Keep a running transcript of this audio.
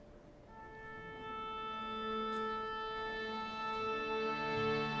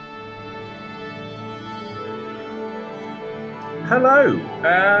Hello,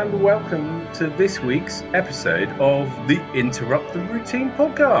 and welcome to this week's episode of the Interrupt the Routine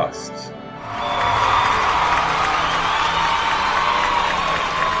podcast.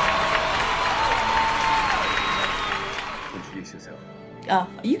 Introduce yourself.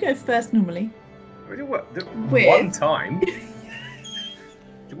 You go first normally. One time.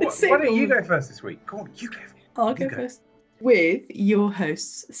 Why don't you go first this week? Go on, you go. I'll go first. With your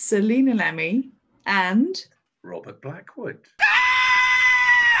hosts, Selena Lemmy and Robert Blackwood.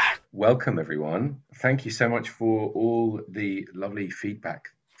 Welcome, everyone. Thank you so much for all the lovely feedback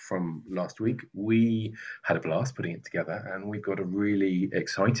from last week. We had a blast putting it together, and we've got a really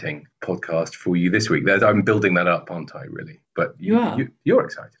exciting podcast for you this week. I'm building that up, aren't I, really? But you're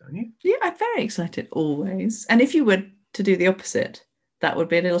excited, aren't you? Yeah, I'm very excited, always. And if you were to do the opposite, that would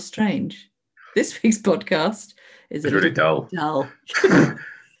be a little strange. This week's podcast is really dull.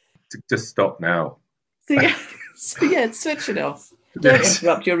 Just stop now. So yeah, switch it off. Don't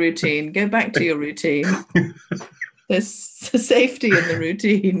interrupt your routine. Go back to your routine. There's safety in the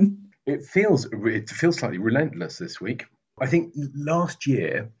routine. It feels slightly relentless this week. I think last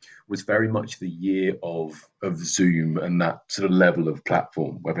year was very much the year of Zoom and that sort of level of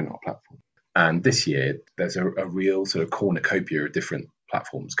webinar platform. And this year, there's a real sort of cornucopia of different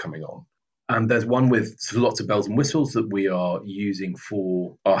platforms coming on. And there's one with lots of bells and whistles that we are using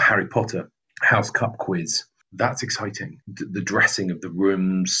for our Harry Potter House Cup quiz. That's exciting. The dressing of the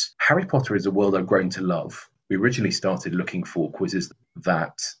rooms. Harry Potter is a world I've grown to love. We originally started looking for quizzes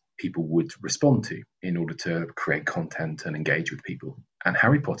that people would respond to in order to create content and engage with people. And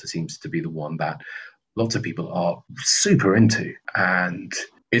Harry Potter seems to be the one that lots of people are super into. And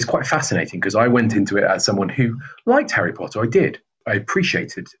it's quite fascinating because I went into it as someone who liked Harry Potter. I did. I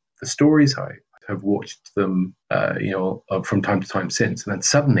appreciated the stories. I have watched them, from time to time since. And then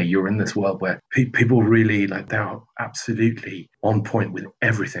suddenly you're in this world where people really, they're absolutely on point with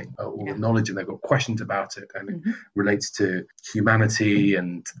everything, all the knowledge, and they've got questions about it. And it relates to humanity.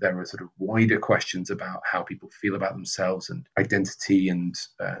 And there are sort of wider questions about how people feel about themselves and identity and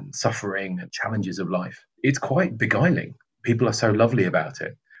suffering and challenges of life. It's quite beguiling. People are so lovely about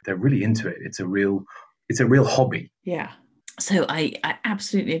it. They're really into it. It's a real hobby. Yeah. So I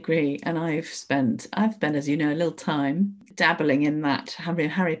absolutely agree. And I've spent, as you know, a little time dabbling in that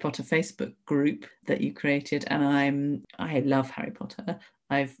Harry Potter Facebook group that you created. And I love Harry Potter.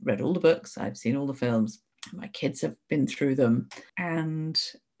 I've read all the books. I've seen all the films. My kids have been through them. And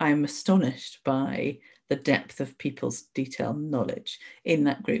I'm astonished by the depth of people's detailed knowledge in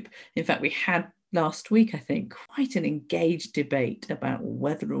that group. In fact, we had last week, I think, quite an engaged debate about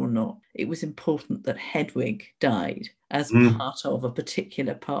whether or not it was important that Hedwig died as part of a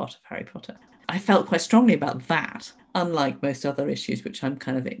particular part of Harry Potter. I felt quite strongly about that, unlike most other issues, which I'm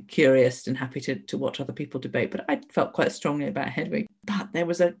kind of curious and happy to watch other people debate. But I felt quite strongly about Hedwig. But there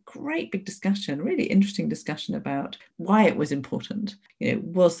was a great big discussion, really interesting discussion about why it was important.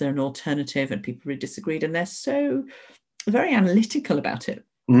 Was there an alternative? And people really disagreed. And they're so very analytical about it.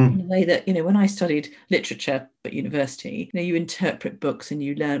 In a way that, when I studied literature at university, you interpret books and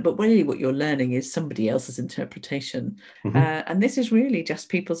you learn, but really what you're learning is somebody else's interpretation. And this is really just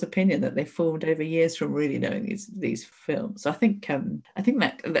people's opinion that they formed over years from really knowing these films. So I think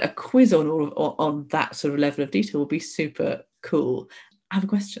that a quiz on that sort of level of detail will be super cool. I have a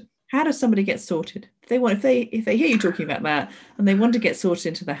question. How does somebody get sorted? If they hear you talking about that and they want to get sorted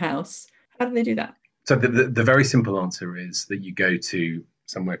into the house, how do they do that? So the very simple answer is that you go to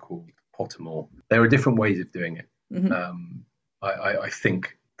somewhere called Pottermore. There are different ways of doing it. I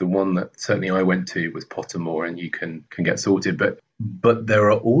think the one that certainly I went to was Pottermore, and you can get sorted. But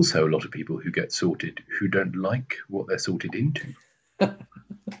there are also a lot of people who get sorted who don't like what they're sorted into.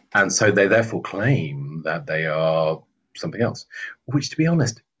 And so they therefore claim that they are something else, which, to be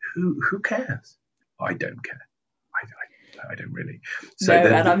honest, who cares? I don't care. I don't really. So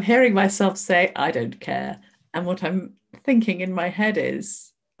and I'm hearing myself say, I don't care. And what I'm thinking in my head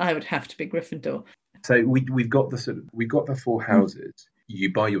is, I would have to be Gryffindor. So we've got the four houses.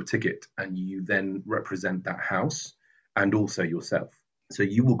 You buy your ticket and you then represent that house and also yourself. So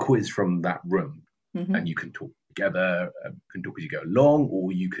you will quiz from that room, and you can talk together, can talk as you go along,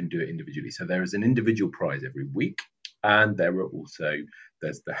 or you can do it individually. So there is an individual prize every week, and there's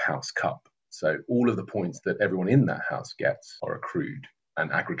the house cup. So all of the points that everyone in that house gets are accrued and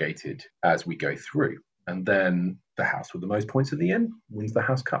aggregated as we go through. And then the house with the most points at the end wins the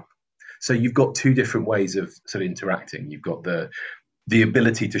house cup. So you've got two different ways of sort of interacting. You've got the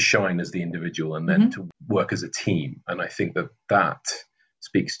ability to shine as the individual and then to work as a team. And I think that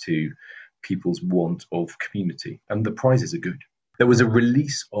speaks to people's want of community. And the prizes are good. There was a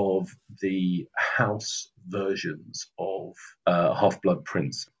release of the house versions of Half-Blood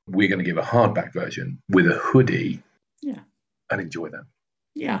Prince. We're going to give a hardback version with a hoodie. Yeah. And enjoy them.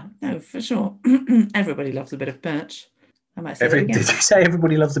 Yeah, no, for sure. Everybody loves a bit of Birch. I might say that again. Did you say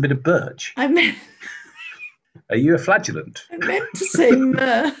everybody loves a bit of Birch? I meant... Are you a flagellant? I meant to say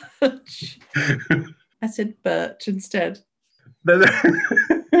merch. I said Birch instead. I'm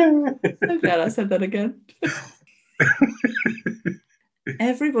glad I said that again.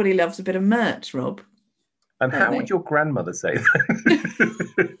 Everybody loves a bit of merch, Rob. And how would your grandmother say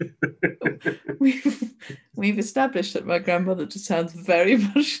that? We've established that my grandmother just sounds very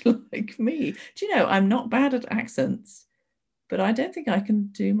much like me. Do you know, I'm not bad at accents, but I don't think I can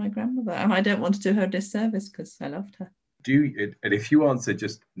do my grandmother. And I don't want to do her a disservice because I loved her. And if you answer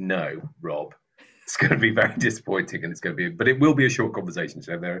just no, Rob, it's going to be very disappointing, and but it will be a short conversation.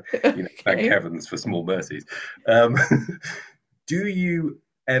 So there, okay. Thank heavens for small mercies. Do you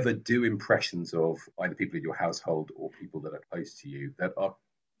ever do impressions of either people in your household or people that are close to you that are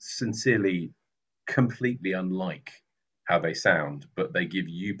sincerely completely unlike how they sound, but they give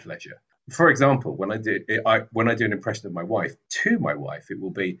you pleasure? For example, when I do an impression of my wife to my wife, it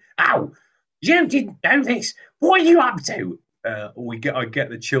will be, "Ow, you didn't know this. What are you up to?" I get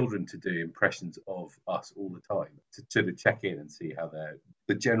the children to do impressions of us all the time to check in and see how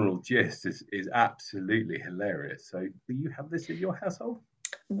the general gist is absolutely hilarious. So, do you have this in your household?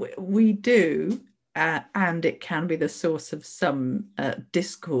 We do, and it can be the source of some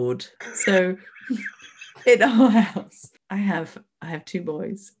discord. So, in our house, I have 2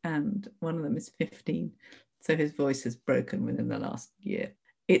 boys, and one of them is 15. So his voice has broken within the last year.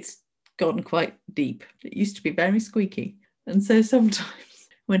 It's gone quite deep. It used to be very squeaky. And so sometimes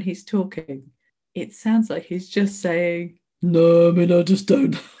when he's talking, it sounds like he's just saying, "No, I mean, I just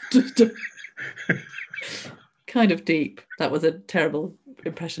don't." Kind of deep. That was a terrible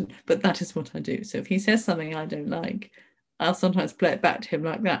impression, but that is what I do. So if he says something I don't like, I'll sometimes play it back to him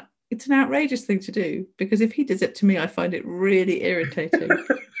like that. It's an outrageous thing to do, because if he does it to me, I find it really irritating.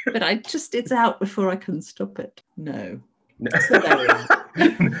 But it's out before I can stop it. No. So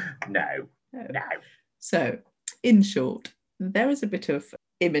No. So, in short, there is a bit of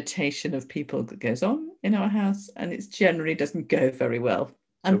imitation of people that goes on in our house, and it generally doesn't go very well.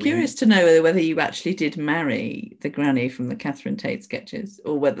 I'm curious to know whether you actually did marry the granny from the Catherine Tate sketches,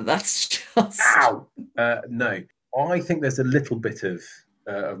 or whether that's just... No. I think there's a little bit of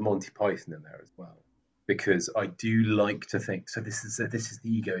Monty Python in there as well, because I do like to think, so this is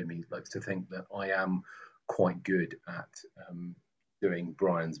the ego in me, likes to think that I am quite good at doing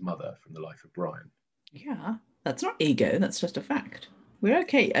Brian's mother from The Life of Brian. Yeah, that's not ego, that's just a fact. We're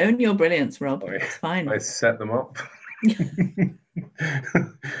okay. Own your brilliance, Rob. It's fine. I set them up. You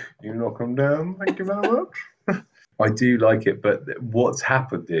knock them down. Thank you very much. I do like it, but what's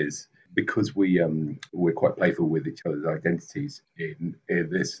happened is, because we're quite playful with each other's identities in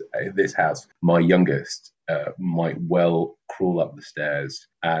this house, my youngest might well crawl up the stairs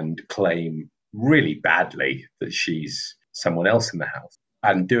and claim really badly that she's someone else in the house,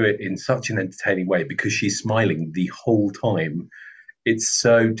 and do it in such an entertaining way because she's smiling the whole time. It's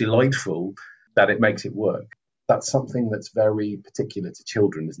so delightful that it makes it work. That's something that's very particular to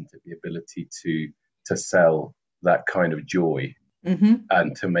children, isn't it? The ability to sell that kind of joy. Mm-hmm.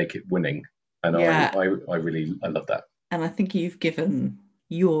 And to make it winning. And yeah. I love that. And I think you've given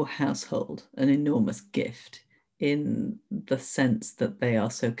your household an enormous gift, in the sense that they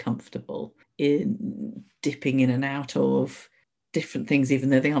are so comfortable in dipping in and out of different things, even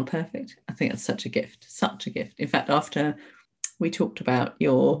though they aren't perfect. I think that's such a gift. In fact, after we talked about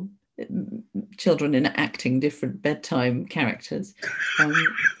your children enacting different bedtime characters,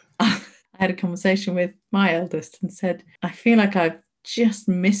 I had a conversation with my eldest and said, I feel like I've just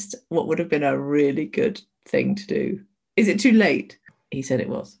missed what would have been a really good thing to do. Is it too late? He said it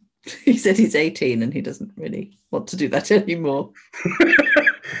was. He said he's 18 and he doesn't really want to do that anymore.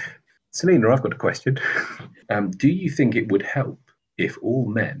 Selena, I've got a question. Do you think it would help if all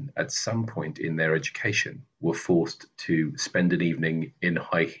men at some point in their education were forced to spend an evening in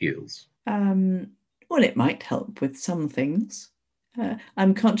high heels? Well, it might help with some things.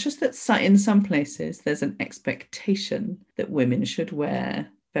 I'm conscious that in some places there's an expectation that women should wear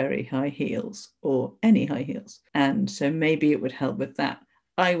very high heels, or any high heels. And so maybe it would help with that.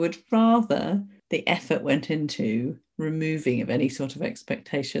 I would rather the effort went into removing of any sort of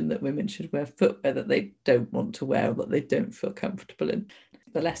expectation that women should wear footwear that they don't want to wear or that they don't feel comfortable in.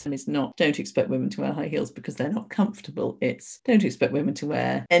 The lesson is not, don't expect women to wear high heels because they're not comfortable. It's, don't expect women to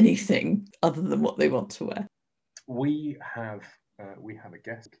wear anything other than what they want to wear. We have we have a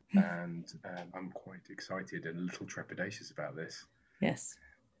guest, and I'm quite excited and a little trepidatious about this. Yes,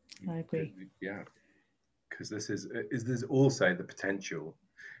 I agree. Yeah, because there's also the potential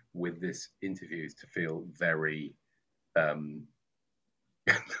with this interview to feel very um,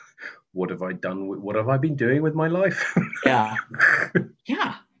 what have I done with, what have I been doing with my life? Yeah.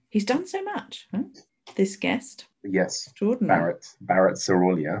 Yeah, he's done so much, huh? This guest. Yes, Extraordinary. Barrett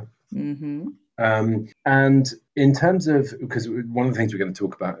Sorolia. Mm-hmm. And in terms of, because one of the things we're going to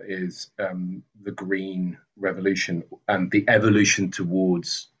talk about is the green revolution and the evolution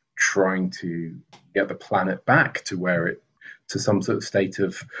towards trying to get the planet back to where it to some sort of state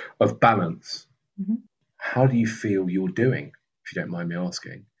of balance. Mm-hmm. How do you feel you're doing, if you don't mind me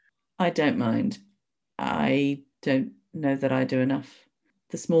asking? I don't mind. I don't know that I do enough.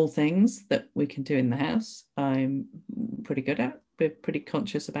 The small things that we can do in the house, I'm pretty good at. We're pretty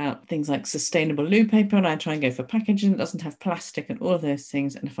conscious about things like sustainable loo paper, and I try and go for packaging that doesn't have plastic and all of those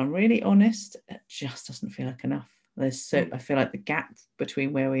things. And if I'm really honest, it just doesn't feel like enough. I feel like the gap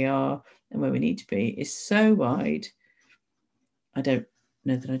between where we are and where we need to be is so wide. I don't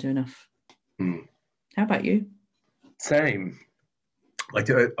know that I do enough. How about you? Same. I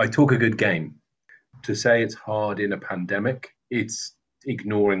talk a good game. To say it's hard in a pandemic, it's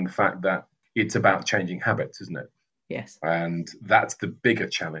ignoring the fact that it's about changing habits, isn't it? Yes. And that's the bigger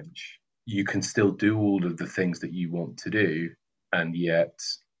challenge. You can still do all of the things that you want to do, and yet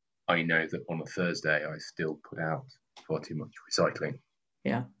I know that on a Thursday I still put out far too much recycling.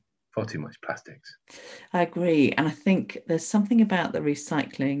 Yeah. Far too much plastics. I agree. And I think there's something about the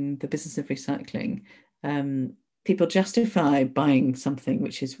recycling, the business of recycling. People justify buying something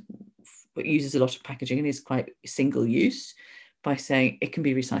which uses a lot of packaging and is quite single use by saying it can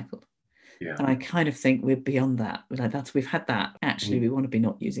be recycled. Yeah. And I kind of think we're beyond that. We've had that. Actually, we want to be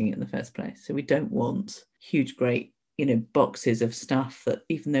not using it in the first place. So we don't want huge, great, boxes of stuff that,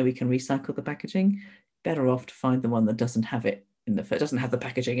 even though we can recycle the packaging, better off to find the one that doesn't have it doesn't have the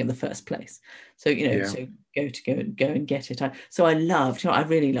packaging in the first place. So so go and get it. I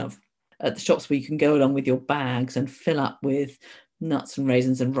really love at the shops where you can go along with your bags and fill up with nuts and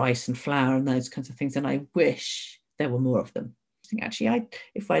raisins and rice and flour and those kinds of things. And I wish there were more of them. Actually,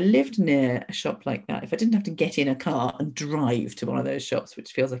 if I lived near a shop like that, if I didn't have to get in a car and drive to one of those shops,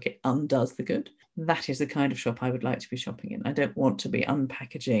 which feels like it undoes the good, that is the kind of shop I would like to be shopping in. I don't want to be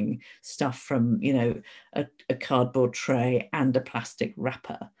unpackaging stuff from, a cardboard tray and a plastic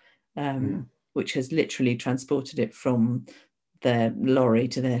wrapper, which has literally transported it from their lorry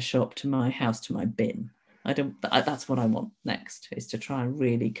to their shop to my house to my bin. That's what I want next, is to try and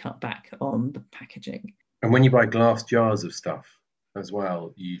really cut back on the packaging. And when you buy glass jars of stuff as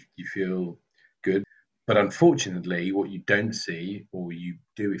well, you feel good. But unfortunately, what you don't see, or you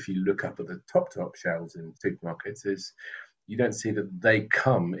do if you look up at the top shelves in supermarkets, is you don't see that they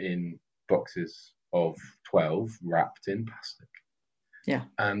come in boxes of 12 wrapped in plastic. Yeah.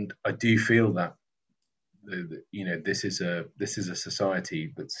 And I do feel that this is a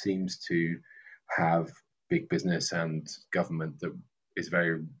society that seems to have big business and government that is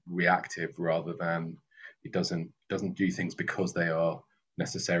very reactive rather than it doesn't do things because they are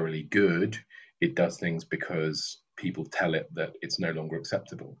necessarily good. It does things because people tell it that it's no longer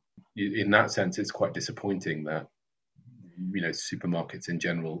acceptable. In that sense, it's quite disappointing that supermarkets in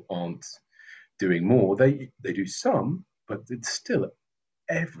general aren't doing more. They do some, but it's still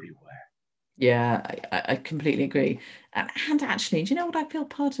everywhere. Yeah, I completely agree. And actually, do you know what I feel?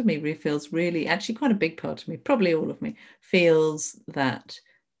 Part of me really feels actually quite a big part of me, probably all of me, feels that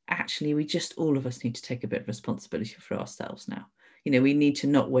actually all of us need to take a bit of responsibility for ourselves now. We need to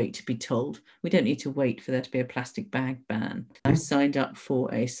not wait to be told. We don't need to wait for there to be a plastic bag ban. I've signed up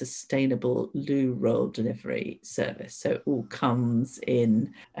for a sustainable loo roll delivery service. So it all comes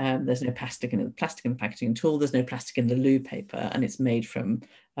in, there's no plastic in the packaging at all. There's no plastic in the loo paper, and it's made from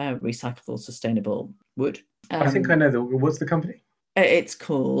recyclable, sustainable wood. I think I know what's the company? It's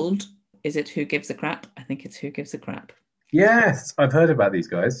called, is it Who Gives a Crap? I think it's Who Gives a Crap. Yes, I've heard about these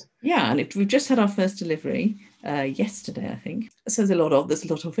guys. Yeah, and we've just had our first delivery yesterday, I think. So there's a lot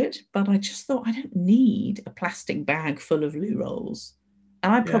of it, but I just thought I don't need a plastic bag full of loo rolls.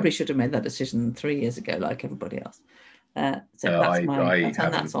 And I probably should have made that decision 3 years ago, like everybody else. That's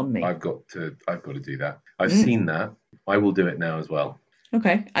on me. I've got to do that. I've seen that. I will do it now as well.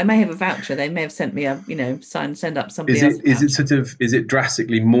 Okay, I may have a voucher. They may have sent me send up somebody else. Is it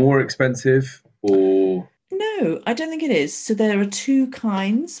drastically more expensive or? No, I don't think it is. So there are two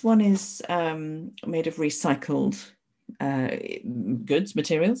kinds. One is made of recycled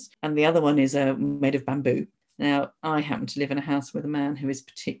materials, and the other one is made of bamboo. Now, I happen to live in a house with a man who is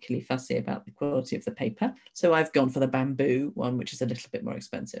particularly fussy about the quality of the paper. So I've gone for the bamboo one, which is a little bit more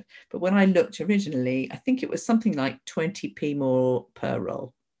expensive. But when I looked originally, I think it was something like 20p more per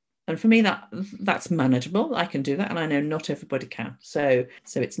roll. And for me, that's manageable. I can do that. And I know not everybody can. So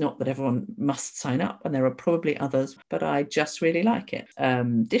it's not that everyone must sign up. And there are probably others, but I just really like it.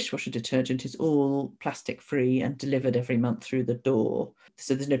 Dishwasher detergent is all plastic free and delivered every month through the door.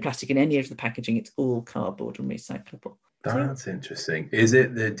 So there's no plastic in any of the packaging. It's all cardboard and recyclable. That's interesting. Is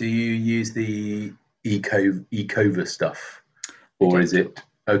it do you use the Ecova stuff? Or is it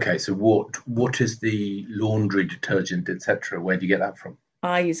okay? So what is the laundry detergent, etc.? Where do you get that from?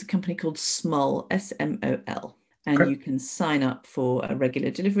 I use a company called Smol, SMOL, and you can sign up for a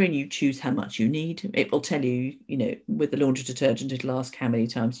regular delivery and you choose how much you need. It will tell you, with the laundry detergent, it'll ask how many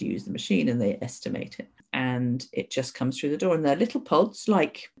times you use the machine and they estimate it. And it just comes through the door. And they're little pods,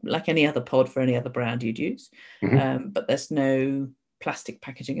 like any other pod for any other brand you'd use. Mm-hmm. But there's no plastic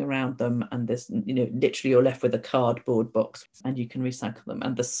packaging around them, and there's literally you're left with a cardboard box and you can recycle them.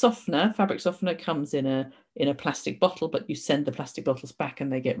 And the fabric softener comes in a plastic bottle, but you send the plastic bottles back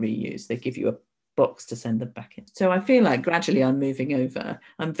and they get reused. They give you a box to send them back in. So I feel like gradually I'm moving over.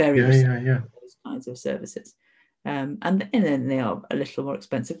 I'm very those kinds of services, and then they are a little more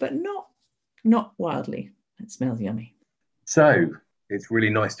expensive, but not wildly. It smells yummy. So it's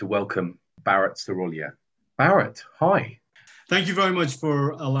really nice to welcome Bharat Sarolya. Bharat, hi. Thank you very much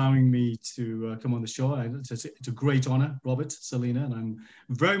for allowing me to come on the show. It's a great honor, Robert, Selena, and I'm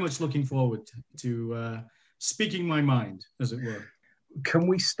very much looking forward to speaking my mind, as it were. Can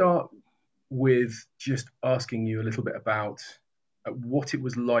we start with just asking you a little bit about what it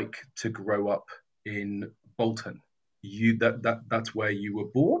was like to grow up in Bolton? That's where you were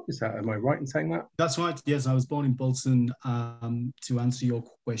born. Am I right in saying that? That's right. Yes, I was born in Bolton. To answer your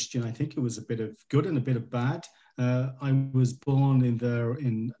question, I think it was a bit of good and a bit of bad. I was born in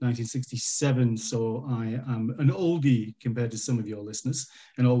 1967, so I am an oldie compared to some of your listeners,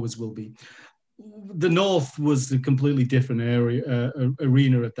 and always will be. The North was a completely different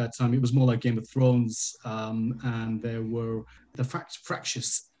arena at that time. It was more like Game of Thrones, and there were the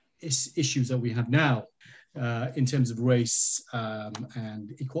fractious issues that we have now. In terms of race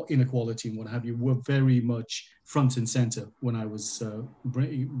and inequality and what have you, were very much front and center when I was,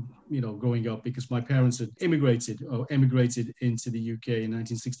 growing up, because my parents had emigrated into the UK in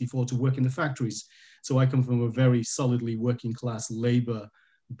 1964 to work in the factories. So I come from a very solidly working class labor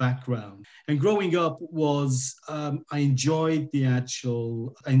background. And growing up was, I enjoyed the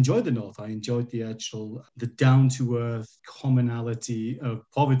North. I enjoyed the down-to-earth commonality of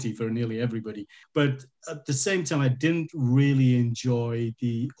poverty for nearly everybody. But at the same time, I didn't really enjoy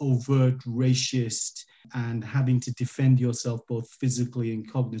the overt racist and having to defend yourself both physically and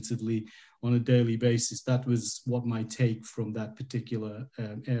cognitively on a daily basis. That was what my take from that particular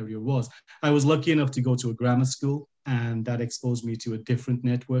area was. I was lucky enough to go to a grammar school, and that exposed me to a different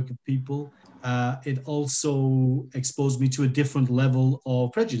network of people. It also exposed me to a different level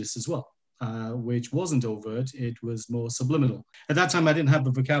of prejudice as well, which wasn't overt, it was more subliminal. At that time, I didn't have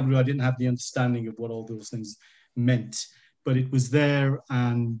the vocabulary, I didn't have the understanding of what all those things meant, but it was there,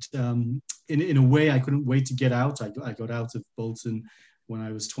 and in a way, I couldn't wait to get out. I got out of Bolton when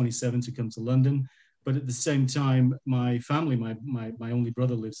I was 27 to come to London, but at the same time, my family, my only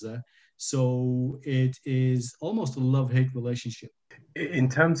brother lives there, so it is almost a love-hate relationship. In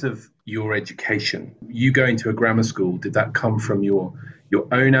terms of your education, you going to a grammar school, did that come from your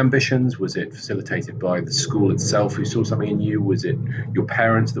own ambitions? Was it facilitated by the school itself who saw something in you? Was it your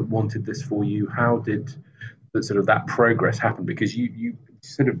parents that wanted this for you? How did that progress happen? Because you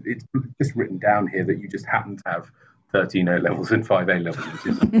sort of, it's just written down here that you just happen to have 13 O levels and 5 A levels, which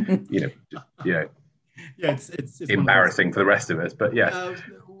is, it's embarrassing for the rest of us. But yeah.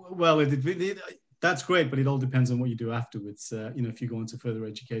 Well, that's great, but it all depends on what you do afterwards. If you go into further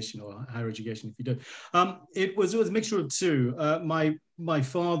education or higher education, if you don't. It was a mixture of two. My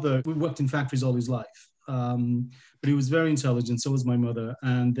father worked in factories all his life, but he was very intelligent. So was my mother,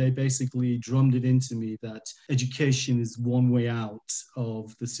 and they basically drummed it into me that education is one way out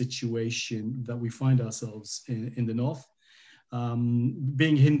of the situation that we find ourselves in the North.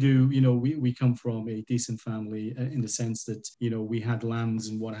 Being Hindu, we come from a decent family in the sense that, we had lands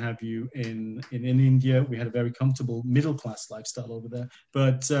and what have you in India. We had a very comfortable middle-class lifestyle over there.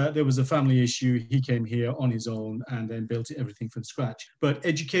 But there was a family issue. He came here on his own and then built everything from scratch. But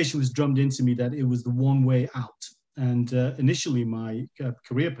education was drummed into me that it was the one way out. And initially, my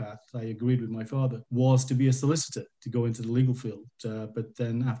career path, I agreed with my father, was to be a solicitor, to go into the legal field. But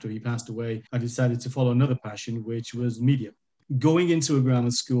then after he passed away, I decided to follow another passion, which was media. going into a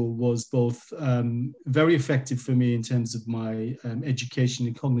grammar school was both very effective for me in terms of my education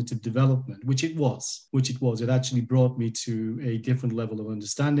and cognitive development, which it was. It actually brought me to a different level of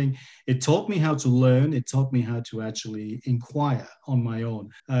understanding. It taught me how to learn. It taught me how to actually inquire on my own.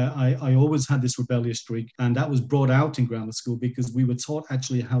 I always had this rebellious streak, and that was brought out in grammar school because we were taught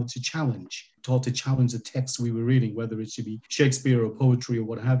actually how to challenge the texts we were reading, whether it should be Shakespeare or poetry or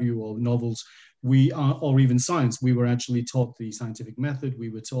what have you, or novels. Or even science, we were actually taught the scientific method. We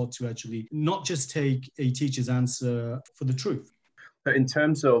were taught to actually not just take a teacher's answer for the truth. But in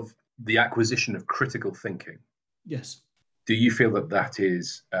terms of the acquisition of critical thinking, yes, do you feel that that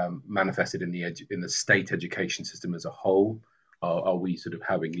is manifested in the state education system as a whole? Are we sort of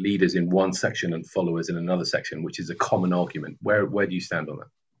having leaders in one section and followers in another section, which is a common argument? Where do you stand on that?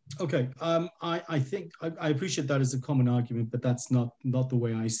 Okay, I think I appreciate that as a common argument, but that's not the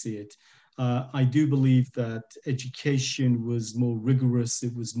way I see it. I do believe that education was more rigorous,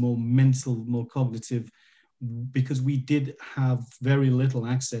 it was more mental, more cognitive, because we did have very little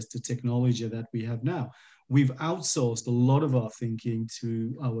access to technology that we have now. We've outsourced a lot of our thinking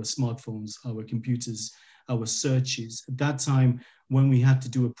to our smartphones, our computers, our searches. At that time, when we had to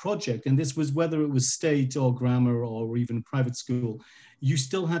do a project, and this was whether it was state or grammar or even private school, you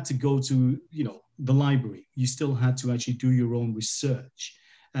still had to go to, the library. You still had to actually do your own research.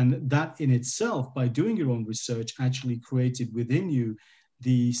 And that in itself, by doing your own research, actually created within you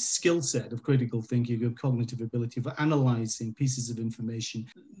the skill set of critical thinking, of cognitive ability, of analyzing pieces of information.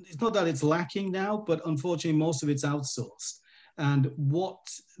 It's not that it's lacking now, but unfortunately, most of it's outsourced. And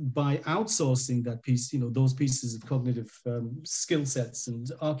by outsourcing that piece, those pieces of cognitive skill sets and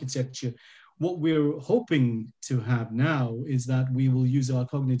architecture, what we're hoping to have now is that we will use our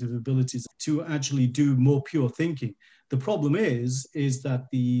cognitive abilities to actually do more pure thinking. The problem is that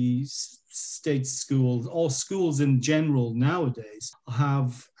the state schools, or schools in general nowadays,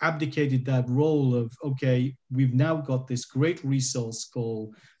 have abdicated that role of, okay, we've now got this great resource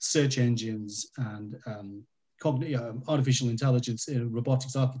called search engines and artificial intelligence,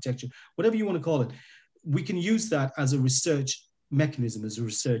 robotics architecture, whatever you want to call it. We can use that as a research mechanism, as a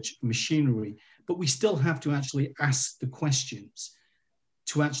research machinery, but we still have to actually ask the questions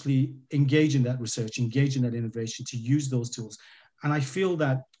to actually engage in that research, engage in that innovation, to use those tools. And I feel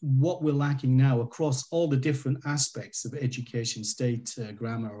that what we're lacking now across all the different aspects of education, state,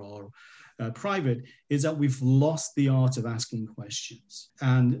 grammar, or private, is that we've lost the art of asking questions.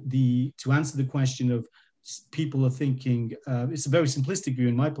 And to answer the question of people are thinking, it's a very simplistic view,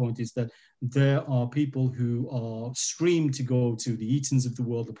 and my point is that there are people who are streamed to go to the Eatons of the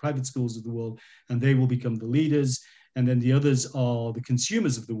world, the private schools of the world, and they will become the leaders. And then the others are the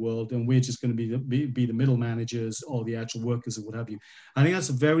consumers of the world, and we're just going to be the middle managers or the actual workers or what have you. I think that's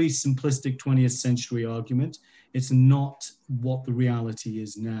a very simplistic 20th century argument. It's not what the reality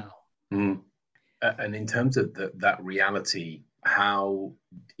is now. Mm. And in terms of that reality, how,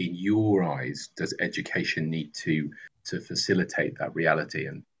 in your eyes, does education need to facilitate that reality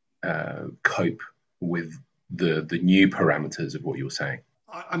and cope with the new parameters of what you're saying?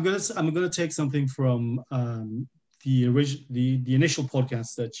 I'm going to take something from the initial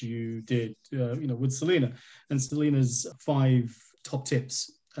podcast that you did, with Selena, and Selena's 5 top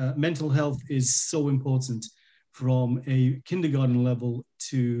tips. Mental health is so important from a kindergarten level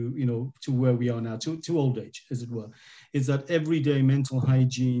to where we are now, to old age, as it were, is that everyday mental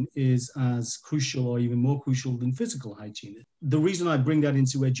hygiene is as crucial or even more crucial than physical hygiene. The reason I bring that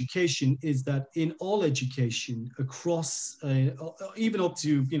into education is that in all education across, even up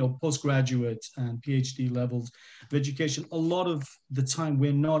to, postgraduate and PhD levels of education, a lot of the time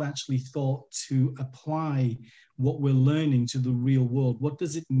we're not actually taught to apply what we're learning to the real world. What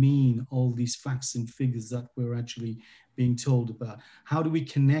does it mean, all these facts and figures that we're actually being told about? How do we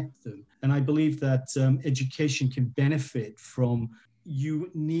connect them? And I believe that education can benefit from, you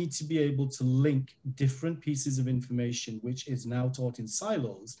need to be able to link different pieces of information, which is now taught in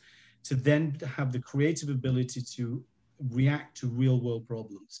silos, to then have the creative ability to react to real world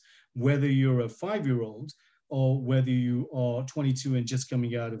problems. Whether you're a 5-year-old or whether you are 22 and just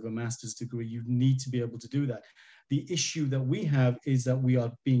coming out of a master's degree, you need to be able to do that. The issue that we have is that we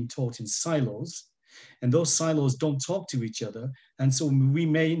are being taught in silos, and those silos don't talk to each other. And so we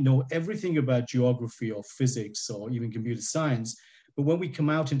may know everything about geography or physics or even computer science, but when we come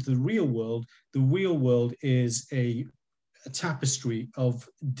out into the real world is a tapestry of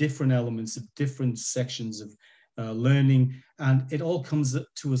different elements, of different sections of learning, and it all comes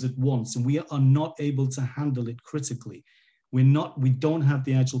to us at once, and we are not able to handle it critically. We don't have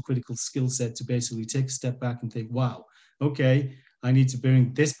the actual critical skill set to basically take a step back and think, wow, okay, I need to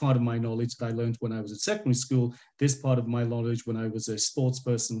bring this part of my knowledge that I learned when I was at secondary school, this part of my knowledge when I was a sports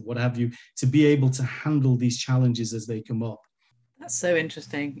person, what have you, to be able to handle these challenges as they come up. That's so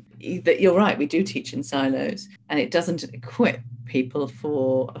interesting. You're right, we do teach in silos, and it doesn't equip people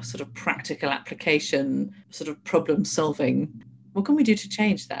for a sort of practical application, sort of problem solving. What can we do to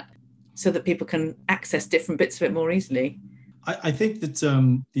change that so that people can access different bits of it more easily? I think that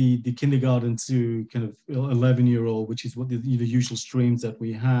the kindergarten to kind of 11-year-old, which is what the usual streams that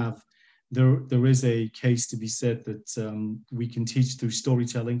we have, there is a case to be said that we can teach through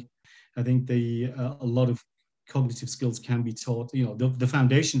storytelling. I think a lot of cognitive skills can be taught, the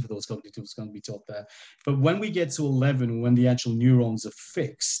foundation for those cognitive skills can be taught there. But when we get to 11, when the actual neurons are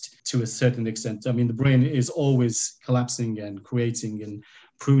fixed to a certain extent, I mean, the brain is always collapsing and creating and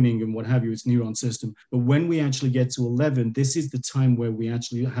pruning and what have you, its neuron system. But when we actually get to 11, this is the time where we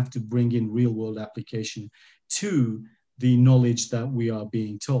actually have to bring in real world application to the knowledge that we are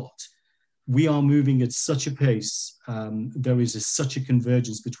being taught. We are moving at such a pace. There is such a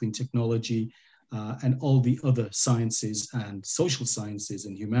convergence between technology and all the other sciences and social sciences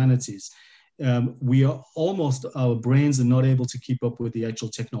and humanities. Our brains are not able to keep up with the actual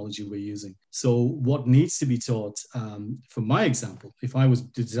technology we're using. So what needs to be taught, for my example, if I was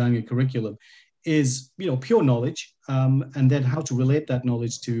designing a curriculum, is pure knowledge, and then how to relate that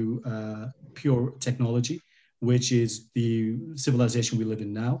knowledge to pure technology, which is the civilization we live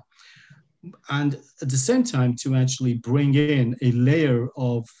in now. And at the same time, to actually bring in a layer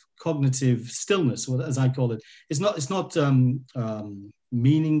of cognitive stillness, or as I call it. It's not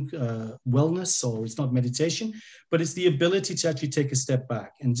meaning wellness, or it's not meditation, but it's the ability to actually take a step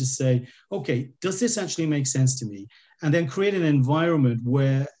back and just say, okay, does this actually make sense to me? And then create an environment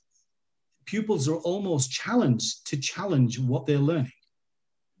where pupils are almost challenged to challenge what they're learning.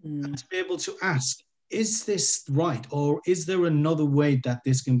 And to be able to ask, is this right? Or is there another way that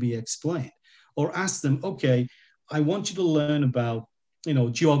this can be explained? Or ask them, okay, I want you to learn about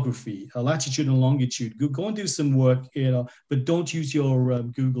geography, latitude and longitude. Go and do some work, but don't use your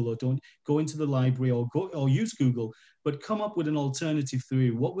Google, or don't go into the library, or use Google, but come up with an alternative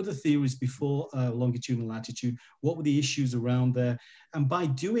theory. What were the theories before longitude and latitude? What were the issues around there? And by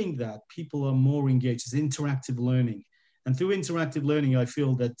doing that, people are more engaged. It's interactive learning. And through interactive learning, I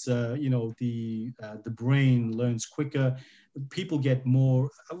feel that, the brain learns quicker. People get more,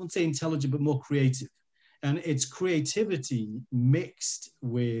 I wouldn't say intelligent, but more creative. And it's creativity mixed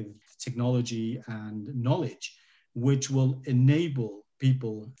with technology and knowledge, which will enable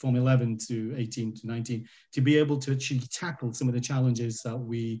people from 11 to 18 to 19 to be able to actually tackle some of the challenges that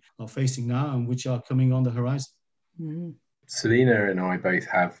we are facing now and which are coming on the horizon. Mm. Selena and I both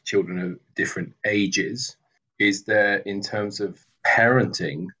have children of different ages. Is there, in terms of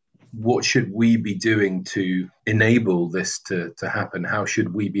parenting, what should we be doing to enable this to happen? How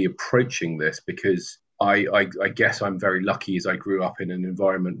should we be approaching this? Because I guess I'm very lucky, as I grew up in an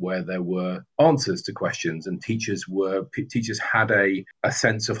environment where there were answers to questions, and teachers had a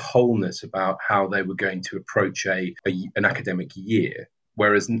sense of wholeness about how they were going to approach an academic year.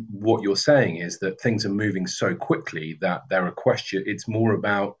 Whereas what you're saying is that things are moving so quickly that there are questions. It's more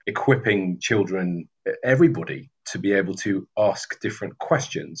about equipping children, everybody, to be able to ask different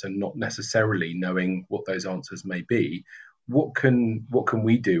questions and not necessarily knowing what those answers may be. What can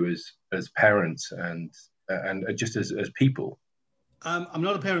we do as parents and just as people? I'm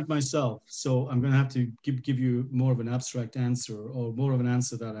not a parent myself, so I'm going to have to give you more of an abstract answer, or more of an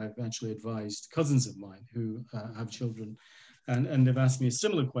answer that I've actually advised cousins of mine who have children, and they've asked me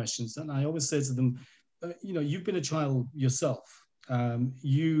similar questions. And I always say to them, you've been a child yourself.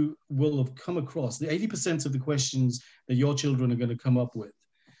 You will have come across the 80% of the questions that your children are going to come up with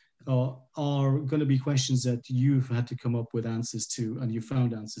are going to be questions that you've had to come up with answers to, and you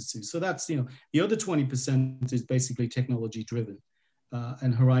found answers to. So that's, the other 20% is basically technology driven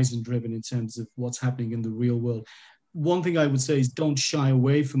and horizon driven in terms of what's happening in the real world. One thing I would say is don't shy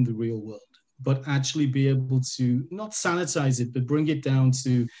away from the real world, but actually be able to not sanitize it, but bring it down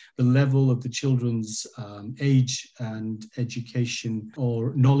to the level of the children's age and education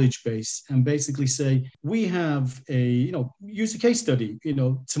or knowledge base, and basically say, we have use a case study.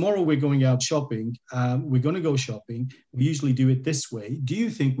 Tomorrow we're going out shopping. We're going to go shopping. We usually do it this way. Do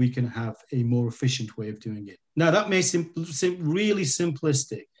you think we can have a more efficient way of doing it? Now, that may seem really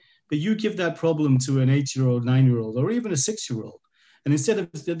simplistic, but you give that problem to an 8-year-old, 9-year-old, or even a 6-year-old, and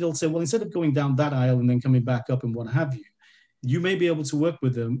they'll say, well, instead of going down that aisle and then coming back up and what have you, you may be able to work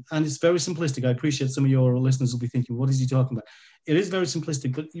with them. And it's very simplistic. I appreciate some of your listeners will be thinking, what is he talking about? It is very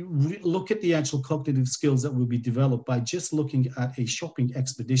simplistic, but you look at the actual cognitive skills that will be developed by just looking at a shopping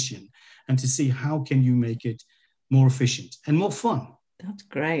expedition, and to see how can you make it more efficient, and more fun. That's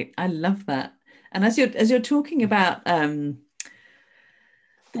great. I love that. And as you're talking about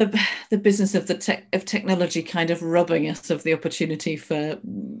the business of technology kind of robbing us of the opportunity for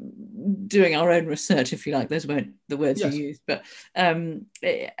doing our own research, if you like, those weren't the words Yes. you used, but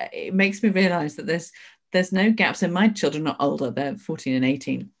it makes me realize that there's no gaps. And my children are older, they're 14 and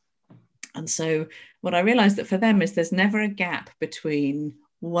 18. And so what I realized that for them is there's never a gap between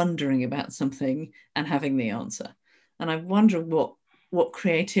wondering about something and having the answer. And I wonder what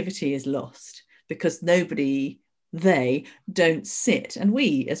creativity is lost, because they don't sit, and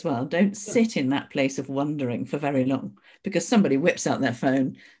we as well don't sit in that place of wondering for very long, because somebody whips out their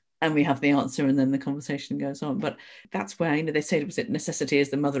phone and we have the answer, and then the conversation goes on. But that's where, they say, was it necessity is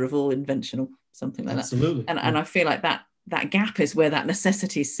the mother of all invention, or something like Absolutely. that. And I feel like that gap is where that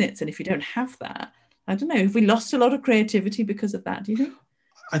necessity sits. And if you don't have that, I don't know, have we lost a lot of creativity because of that, do you think?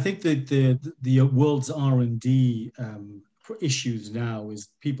 I think that the world's R&D issues now is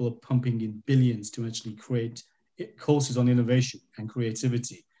people are pumping in billions to actually create courses on innovation and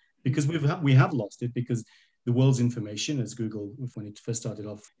creativity, because we have lost it, because the world's information, as Google, when it first started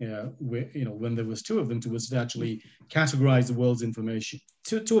off, when there was two of them, was to actually categorize the world's information.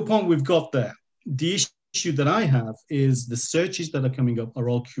 To a point, we've got there. The issue that I have is the searches that are coming up are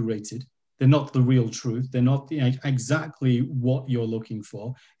all curated. They're not the real truth. They're not exactly what you're looking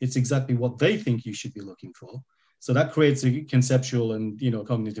for. It's exactly what they think you should be looking for. So that creates a conceptual and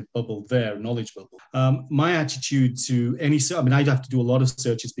cognitive bubble there, knowledge bubble. My attitude to I'd have to do a lot of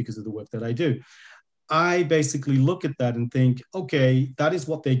searches because of the work that I do. I basically look at that and think, okay, that is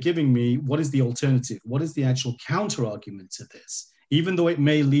what they're giving me. What is the alternative? What is the actual counter argument to this? Even though it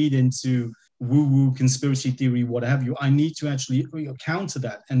may lead into woo-woo, conspiracy theory, what have you, I need to actually counter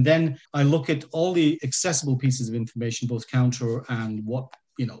that. And then I look at all the accessible pieces of information, both counter and what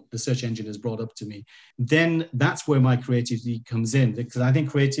the search engine has brought up to me. Then that's where my creativity comes in, because I think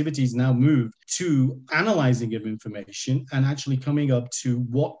creativity is now moved to analyzing of information and actually coming up to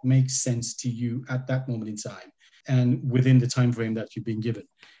what makes sense to you at that moment in time and within the time frame that you've been given.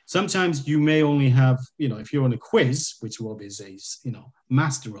 Sometimes you may only have, if you're on a quiz, which Rob is a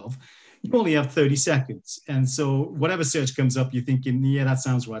master of, you only have 30 seconds. And so whatever search comes up, you're thinking, yeah, that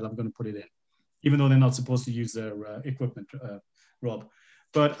sounds right, I'm going to put it in, even though they're not supposed to use their equipment, Rob.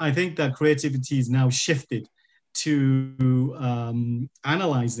 But I think that creativity is now shifted to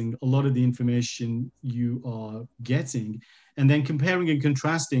analyzing a lot of the information you are getting, and then comparing and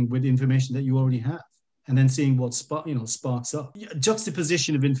contrasting with information that you already have, and then seeing what sparks up.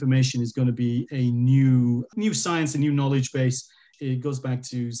 Juxtaposition of information is going to be a new science, a new knowledge base. It goes back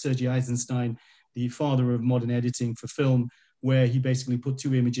to Sergei Eisenstein, the father of modern editing for film, where he basically put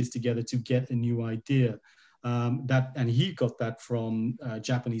two images together to get a new idea. And he got that from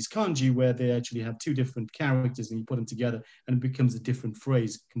Japanese kanji, where they actually have two different characters and you put them together and it becomes a different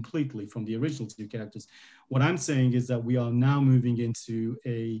phrase completely from the original two characters. What I'm saying is that we are now moving into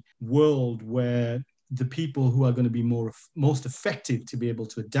a world where the people who are going to be most effective to be able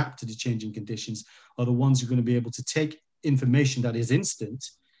to adapt to the changing conditions are the ones who are going to be able to take information that is instant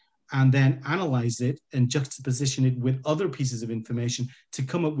and then analyze it and juxtaposition it with other pieces of information to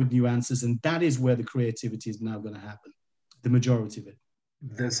come up with new answers. And that is where the creativity is now going to happen, the majority of it.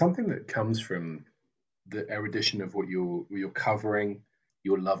 There's something that comes from the erudition of what you're covering,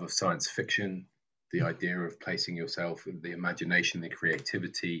 your love of science fiction, the idea of placing yourself in the imagination, the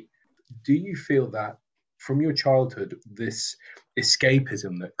creativity. Do you feel that from your childhood, this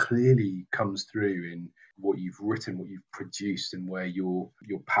escapism that clearly comes through in what you've written, what you've produced, and where your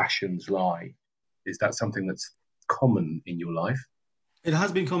passions lie, is that something that's common in your life? It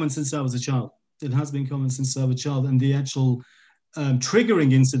has been common since I was a child. And the actual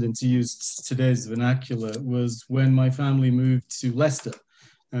triggering incident, to use today's vernacular, was when my family moved to Leicester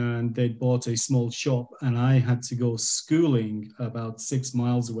and they'd bought a small shop, and I had to go schooling about 6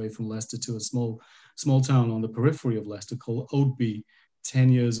 miles away from Leicester to a small town on the periphery of Leicester called Oadby, 10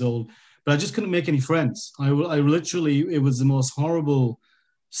 years old. But I just couldn't make any friends. I literally, it was the most horrible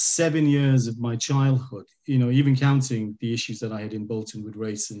 7 years of my childhood, even counting the issues that I had in Bolton with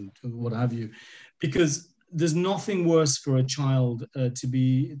race and what have you, because there's nothing worse for a child than to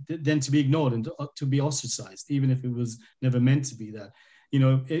be ignored and to be ostracized, even if it was never meant to be that.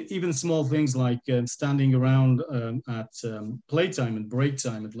 Even small things like standing around at playtime and break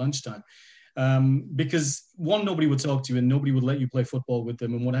time at lunchtime. Because one, nobody would talk to you and nobody would let you play football with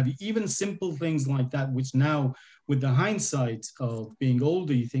them and what have you. Even simple things like that, which now with the hindsight of being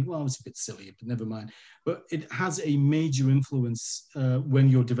older, you think, well, it's a bit silly, but never mind. But it has a major influence when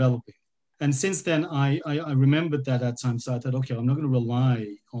you're developing. And since then, I remembered that at times, so I thought, okay, I'm not going to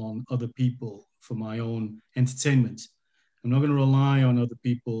rely on other people for my own entertainment. I'm not going to rely on other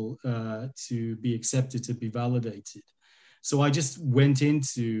people to be accepted, to be validated. So I just went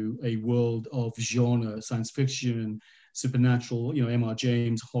into a world of genre, science fiction, supernatural, M.R.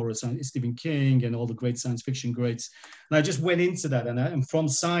 James, horror, Stephen King, and all the great science fiction greats. And I just went into that. And from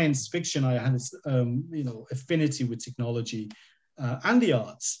science fiction, I had this, affinity with technology and the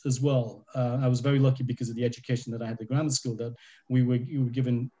arts as well. I was very lucky because of the education that I had at grammar school, that you were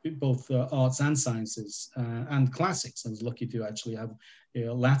given both arts and sciences and classics. I was lucky to actually have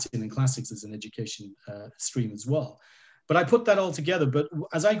Latin and classics as an education stream as well. But I put that all together. But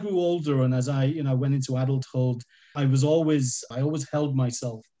as I grew older and as I went into adulthood, I always held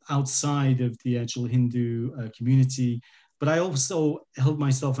myself outside of the actual Hindu community. But I also held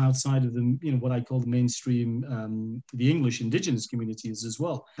myself outside of the, what I call the mainstream, the English indigenous communities as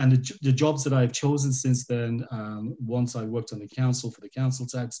well. And the jobs that I've chosen since then, once I worked on the council for the council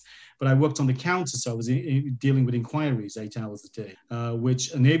tax, but I worked on the counter, so I was dealing with inquiries 8 hours a day,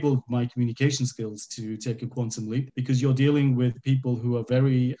 which enabled my communication skills to take a quantum leap, because you're dealing with people who are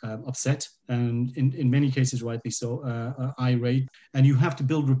very upset, and in many cases, rightly so, irate, and you have to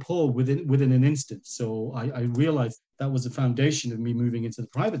build rapport within an instant. So I realized that was the foundation of me moving into the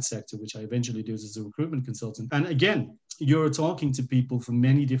private sector, which I eventually did as a recruitment consultant. And again, you're talking to people from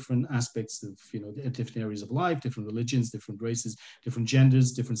many different aspects of, different areas of life, different religions, different races, different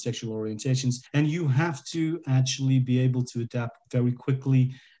genders, different sexual orientations. And you have to actually be able to adapt very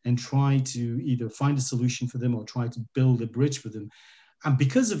quickly and try to either find a solution for them or try to build a bridge for them. And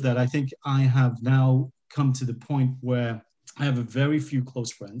because of that, I think I have now come to the point where I have a very few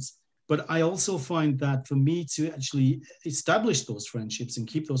close friends. But I also find that for me to actually establish those friendships and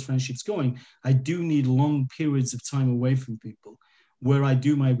keep those friendships going, I do need long periods of time away from people where I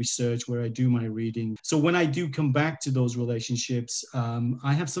do my research, where I do my reading. So when I do come back to those relationships,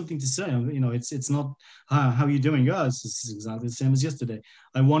 I have something to say. It's not, how are you doing? This is exactly the same as yesterday.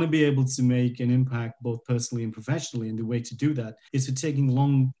 I want to be able to make an impact both personally and professionally. And the way to do that is to taking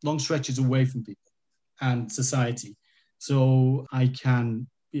long stretches away from people and society, so I can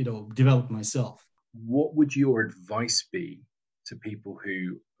develop myself. What would your advice be to people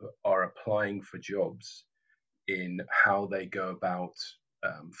who are applying for jobs in how they go about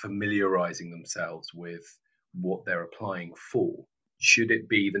familiarizing themselves with what they're applying for? Should it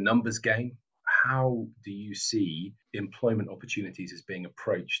be the numbers game? How do you see employment opportunities as being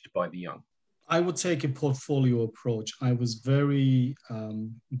approached by the young? I would take a portfolio approach. I was very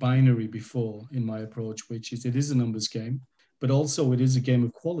binary before in my approach, which is it is a numbers game, but also it is a game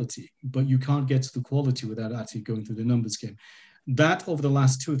of quality. But you can't get to the quality without actually going through the numbers game. That over the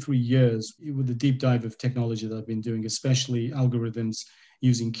last 2 or 3 years, with the deep dive of technology that I've been doing, especially algorithms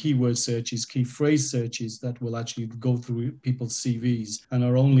using keyword searches, key phrase searches that will actually go through people's CVs and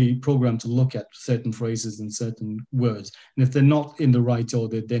are only programmed to look at certain phrases and certain words. And if they're not in the right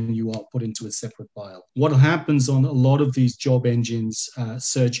order, then you are put into a separate pile. What happens on a lot of these job engines,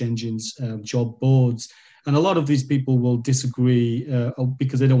 search engines, job boards, and a lot of these people will disagree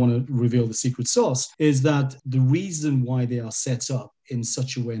because they don't want to reveal the secret sauce, is that the reason why they are set up in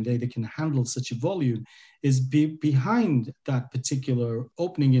such a way and they can handle such a volume is behind that particular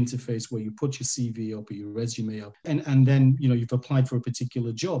opening interface where you put your CV up or your resume up, and then you've applied for a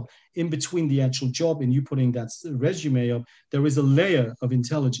particular job. In between the actual job and you putting that resume up, there is a layer of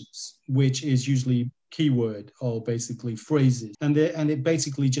intelligence, which is usually keyword or basically phrases, and it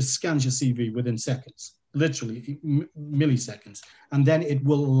basically just scans your CV within seconds. Literally milliseconds. And then it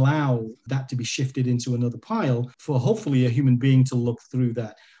will allow that to be shifted into another pile for hopefully a human being to look through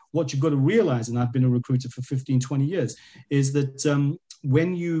that. What you've got to realize, and I've been a recruiter for 15, 20 years, is that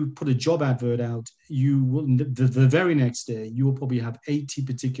when you put a job advert out, you will, the very next day, you will probably have 80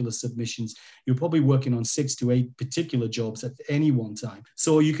 particular submissions. You're probably working on 6 to 8 particular jobs at any one time.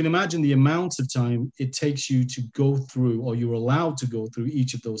 So you can imagine the amount of time it takes you to go through, or you're allowed to go through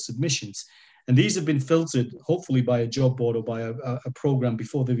each of those submissions. And these have been filtered, hopefully by a job board or by a program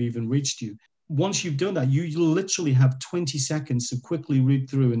before they've even reached you. Once you've done that, you literally have 20 seconds to quickly read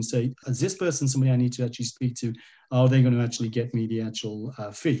through and say, is this person somebody I need to actually speak to? Are they going to actually get me the actual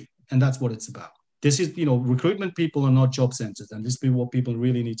fee? And that's what it's about. This is, recruitment people are not job centers. And this is what people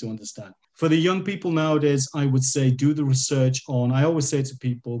really need to understand. For the young people nowadays, I would say do the research on, I always say to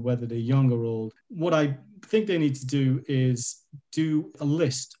people, whether they're young or old, what I think they need to do is do a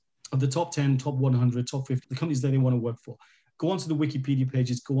list of the top 10, top 100, top 50, the companies that they want to work for. Go onto the Wikipedia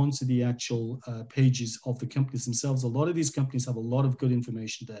pages, go onto the actual pages of the companies themselves. A lot of these companies have a lot of good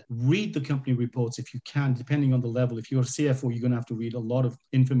information there. Read the company reports if you can, depending on the level. If you're a CFO, you're going to have to read a lot of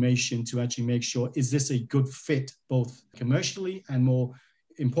information to actually make sure, is this a good fit, both commercially and more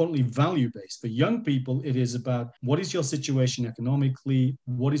importantly, value-based. For young people, it is about what is your situation economically?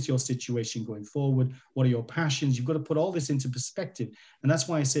 What is your situation going forward? What are your passions? You've got to put all this into perspective. And that's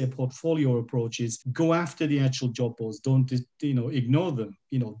why I say a portfolio approach is go after the actual job boards. Don't, ignore them.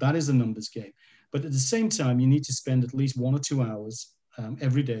 That is a numbers game. But at the same time, you need to spend at least 1 or 2 hours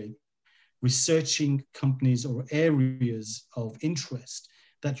every day researching companies or areas of interest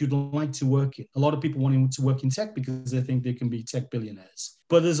that you'd like to work in. A lot of people wanting to work in tech because they think they can be tech billionaires.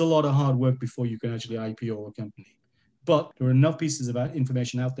 But there's a lot of hard work before you can actually IPO a company. But there are enough pieces of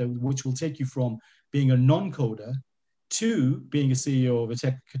information out there which will take you from being a non-coder to being a CEO of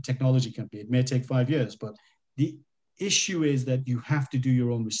a technology company. It may take 5 years, but the issue is that you have to do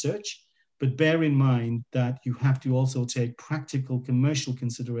your own research. But bear in mind that you have to also take practical commercial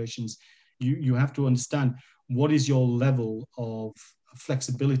considerations. You have to understand what is your level of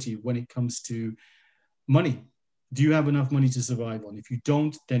flexibility when it comes to money. Do you have enough money to survive on? If you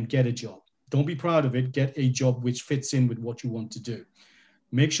don't, then get a job. Don't be proud of it. Get a job which fits in with what you want to do.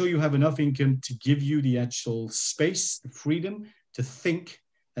 Make sure you have enough income to give you the actual space, the freedom to think.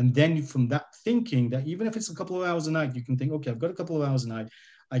 And then from that thinking, that even if it's a couple of hours a night, you can think, okay, I've got a couple of hours a night.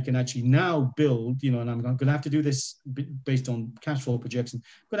 I can actually now build, and I'm going to have to do this based on cash flow projection.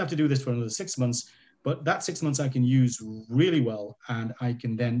 I'm going to have to do this for another 6 months. But that 6 months I can use really well, and I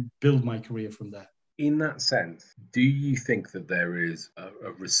can then build my career from there. In that sense, do you think that there is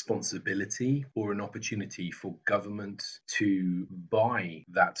a responsibility or an opportunity for government to buy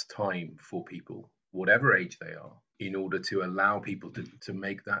that time for people, whatever age they are, in order to allow people to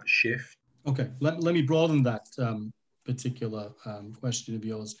make that shift? Okay, let me broaden that particular question of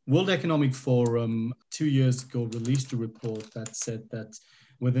yours. World Economic Forum 2 years ago released a report that said that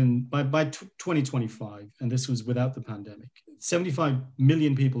by 2025, and this was without the pandemic, 75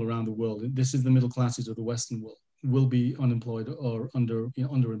 million people around the world, this is the middle classes of the Western world, will be unemployed or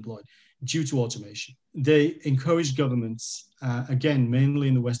underemployed due to automation. They encourage governments, again, mainly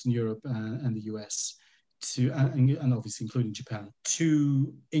in the Western Europe and the US, and obviously including Japan,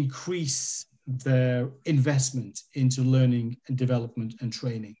 to increase their investment into learning and development and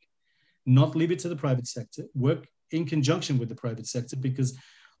training. Not leave it to the private sector, work in conjunction with the private sector, because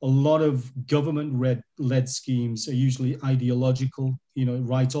a lot of government-led schemes are usually ideological,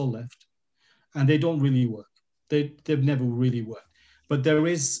 right or left, and they don't really work. They've never really worked. But there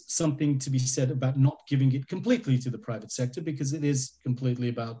is something to be said about not giving it completely to the private sector, because it is completely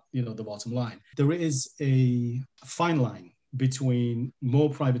about, the bottom line. There is a fine line between more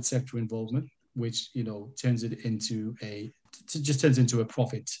private sector involvement, which, turns into a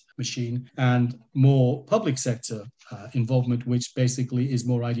profit machine, and more public sector involvement, which basically is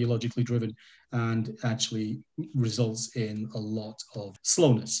more ideologically driven and actually results in a lot of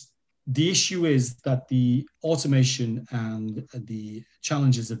slowness. The issue is that the automation and the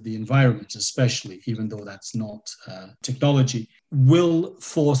challenges of the environment, especially, even though that's not technology, will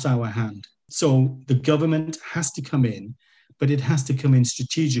force our hand. So the government has to come in, but it has to come in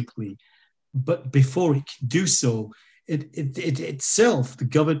strategically. But before it can do so, it itself, the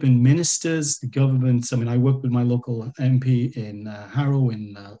government ministers, the government, I work with my local MP in Harrow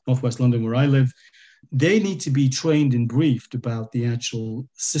in northwest London, where I live. They need to be trained and briefed about the actual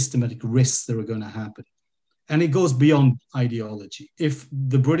systematic risks that are going to happen. And it goes beyond ideology. If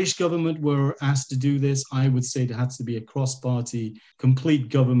the British government were asked to do this, I would say there has to be a cross-party, complete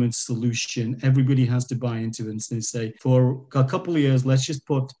government solution. Everybody has to buy into it and say, for a couple of years, let's just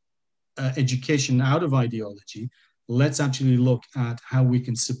put education out of ideology. Let's actually look at how we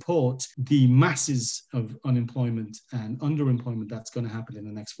can support the masses of unemployment and underemployment that's going to happen in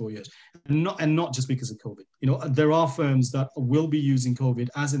the next 4 years. And not just because of COVID. There are firms that will be using COVID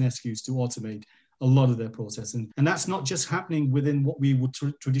as an excuse to automate a lot of their process. And that's not just happening within what we would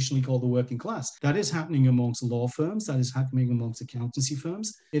traditionally call the working class. That is happening amongst law firms. That is happening amongst accountancy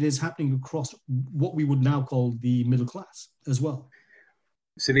firms. It is happening across what we would now call the middle class as well.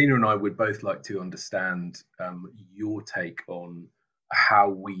 Selena and I would both like to understand your take on how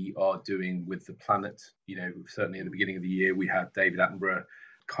we are doing with the planet. Certainly at the beginning of the year, we had David Attenborough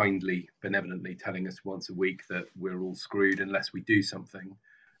kindly, benevolently telling us once a week that we're all screwed unless we do something.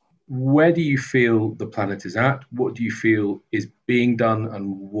 Where do you feel the planet is at? What do you feel is being done,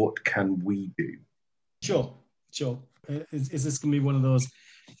 and what can we do? Sure. Is this going to be one of those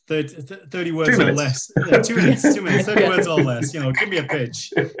 30 words or less? 2 minutes, 30 words or less. Give me a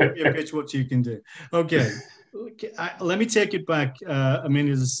pitch. What you can do. Okay. Let me take it back a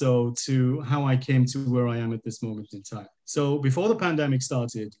minute or so to how I came to where I am at this moment in time. So before the pandemic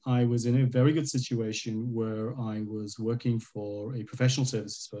started, I was in a very good situation where I was working for a professional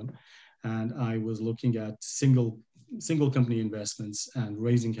services firm, and I was looking at single single company investments and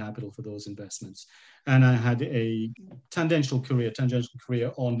raising capital for those investments. And I had a tangential career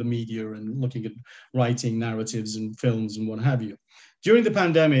on the media and looking at writing narratives and films and what have you. During the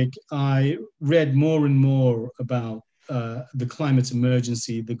pandemic, I read more and more about the climate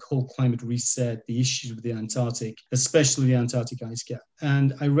emergency, the whole climate reset, the issues with the Antarctic, especially the Antarctic ice cap.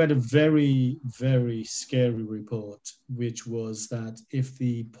 And I read a very, very scary report, which was that if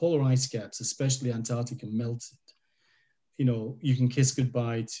the polar ice caps, especially Antarctica, melted, you can kiss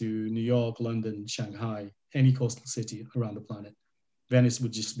goodbye to New York, London, Shanghai, any coastal city around the planet. Venice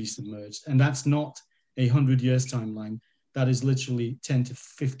would just be submerged. And that's not a 100 years timeline. That is literally 10 to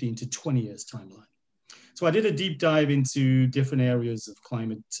 15 to 20 years timeline. So I did a deep dive into different areas of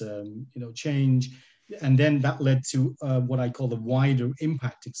climate, change, and then that led to what I call the wider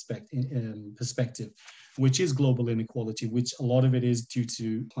impact perspective, which is global inequality, which a lot of it is due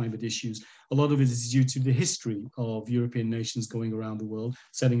to climate issues. A lot of it is due to the history of European nations going around the world,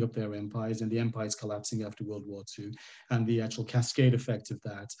 setting up their empires, and the empires collapsing after World War II, and the actual cascade effect of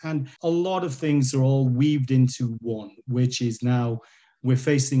that. And a lot of things are all weaved into one, which is now we're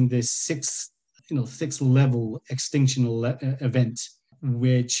facing this sixth level extinctional event,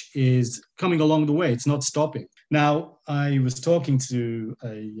 which is coming along the way. It's not stopping. Now, I was talking to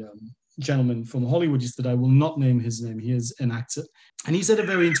a gentleman from Hollywood yesterday. I will not name his name. He is an actor. And he said a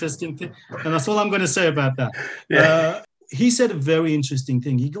very interesting thing. And that's all I'm going to say about that. Yeah. He said a very interesting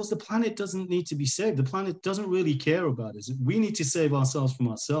thing. He goes, the planet doesn't need to be saved. The planet doesn't really care about us. We need to save ourselves from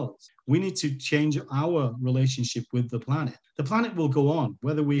ourselves. We need to change our relationship with the planet. The planet will go on,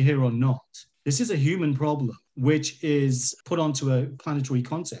 whether we're here or not. This is a human problem, which is put onto a planetary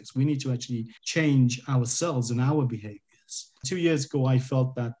context. We need to actually change ourselves and our behaviors. 2 years ago, I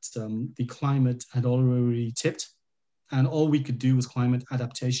felt that the climate had already tipped, and all we could do was climate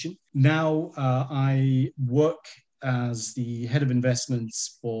adaptation. Now I work as the head of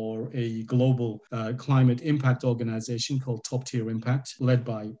investments for a global climate impact organization called Top Tier Impact, led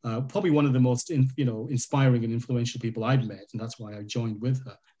by probably one of the most inspiring and influential people I've met, and that's why I joined with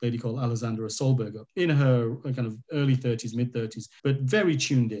her, a lady called Alessandra Solberger, in her kind of early 30s, mid 30s, but very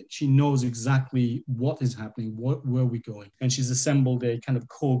tuned in. She knows exactly what is happening, where we're going, and she's assembled a kind of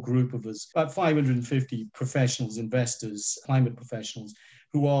core group of us, about 550 professionals, investors, climate professionals,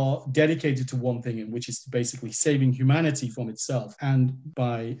 who are dedicated to one thing, which is basically saving humanity from itself and,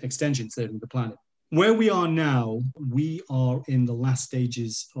 by extension, saving the planet. Where we are now, we are in the last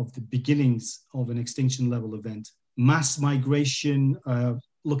stages of the beginnings of an extinction level event. Mass migration,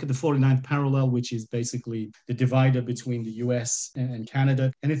 look at the 49th parallel, which is basically the divider between the US and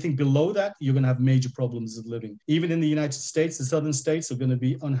Canada. Anything below that, you're going to have major problems of living. Even in the United States, the southern states are going to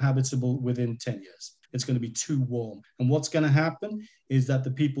be uninhabitable within 10 years. It's going to be too warm. And what's going to happen is that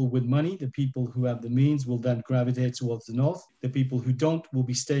the people with money, the people who have the means, will then gravitate towards the north. The people who don't will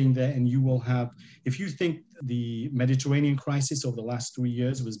be staying there. And you will have, if you think the Mediterranean crisis over the last 3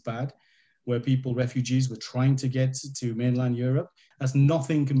 years was bad, where refugees were trying to get to mainland Europe, that's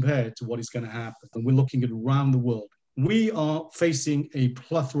nothing compared to what is going to happen. And we're looking at around the world. We are facing a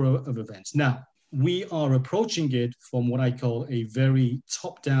plethora of events. Now, we are approaching it from what I call a very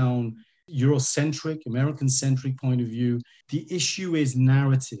top-down, Eurocentric, American-centric point of view. The issue is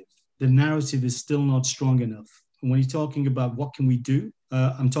narrative. The narrative is still not strong enough. And when you're talking about what can we do,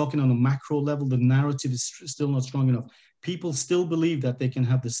 I'm talking on a macro level, the narrative is still not strong enough. People still believe that they can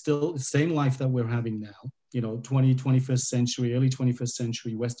have the same life that we're having now, 21st century, early 21st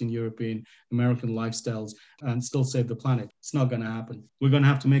century, Western European, American lifestyles, and still save the planet. It's not going to happen. We're going to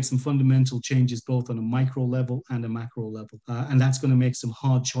have to make some fundamental changes, both on a micro level and a macro level. And that's going to make some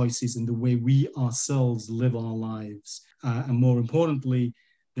hard choices in the way we ourselves live our lives. And more importantly,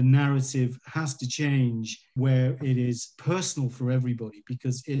 the narrative has to change where it is personal for everybody,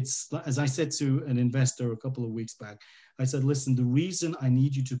 because it's, as I said to an investor a couple of weeks back, I said, listen, the reason I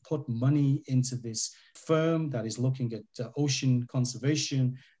need you to put money into this firm that is looking at ocean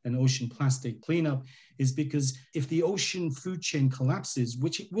conservation and ocean plastic cleanup is because if the ocean food chain collapses,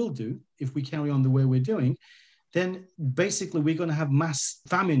 which it will do if we carry on the way we're doing, then basically we're going to have mass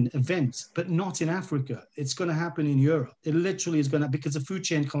famine events, but not in Africa. It's going to happen in Europe. It literally is going to, because the food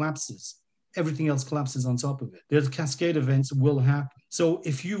chain collapses, everything else collapses on top of it. The cascade events will happen. So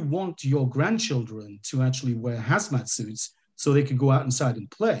if you want your grandchildren to actually wear hazmat suits so they can go out inside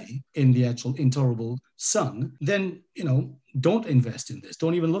and play in the actual intolerable sun, then, don't invest in this.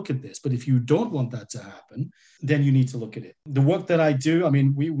 Don't even look at this. But if you don't want that to happen, then you need to look at it. The work that I do, I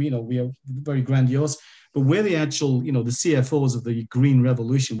mean, we are very grandiose, but we're the actual, the CFOs of the Green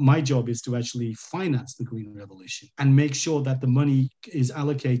Revolution. My job is to actually finance the Green Revolution and make sure that the money is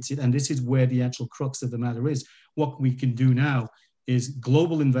allocated. And this is where the actual crux of the matter is. what we can do now is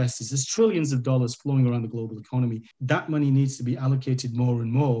global investors. There's trillions of dollars flowing around the global economy. That money needs to be allocated more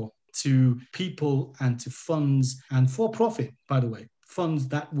and more to people and to funds and for profit, by the way, funds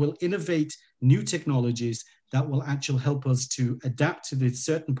that will innovate new technologies that will actually help us to adapt to the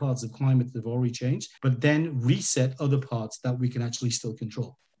certain parts of climate that have already changed, but then reset other parts that we can actually still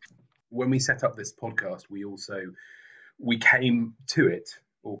control. When we set up this podcast, we came to it,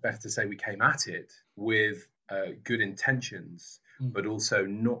 or better to say, we came at it with good intentions, but also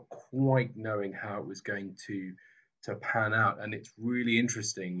not quite knowing how it was going to pan out. And it's really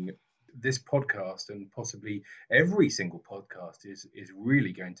interesting. This podcast, and possibly every single podcast, is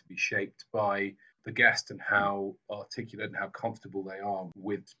really going to be shaped by the guest and how articulate and how comfortable they are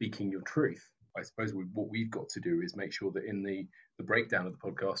with speaking your truth. I suppose what we've got to do is make sure that in the breakdown of the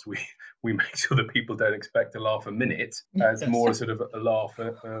podcast, we make sure that people don't expect a laugh a minute as more sort of a laugh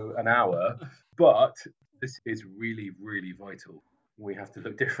an hour. But this is really, really vital. We have to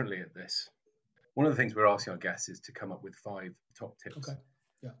look differently at this. One of the things we're asking our guests is to come up with 5 top tips. Okay.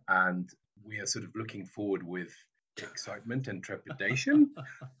 Yeah. And we are sort of looking forward with excitement and trepidation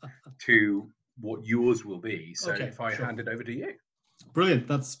to what yours will be. So if I hand it over to you. Brilliant.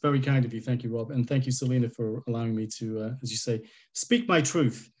 That's very kind of you. Thank you, Rob. And thank you, Selena, for allowing me to, as you say, speak my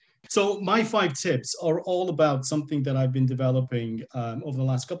truth. So my 5 tips are all about something that I've been developing over the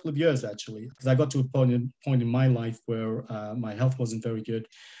last couple of years, actually, because I got to a point in my life where my health wasn't very good.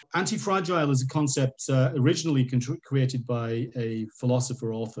 Anti-fragile is a concept originally created by a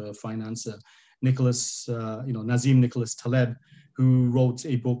philosopher, author, financer, Nassim Nicholas Taleb, who wrote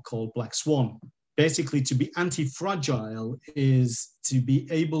a book called Black Swan. Basically, to be anti-fragile is to be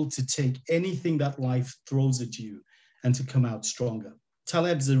able to take anything that life throws at you and to come out stronger.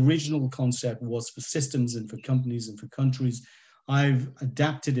 Taleb's original concept was for systems and for companies and for countries. I've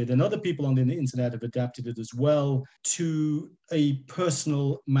adapted it, and other people on the internet have adapted it as well, to a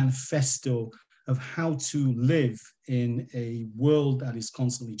personal manifesto of how to live in a world that is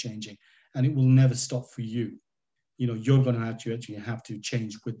constantly changing, and it will never stop for you. You're going to actually have to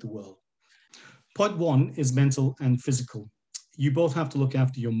change with the world. Point 1 is mental and physical. You both have to look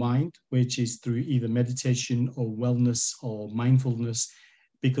after your mind, which is through either meditation or wellness or mindfulness,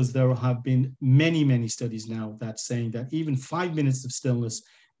 because there have been many, many studies now that saying that even 5 minutes of stillness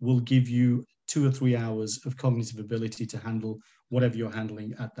will give you 2 or 3 hours of cognitive ability to handle whatever you're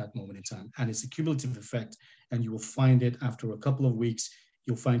handling at that moment in time. And it's a cumulative effect, and you will find it after a couple of weeks,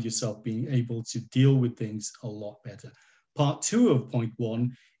 you'll find yourself being able to deal with things a lot better. Part 2 of point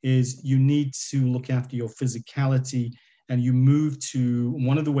 1 is you need to look after your physicality, and you move to,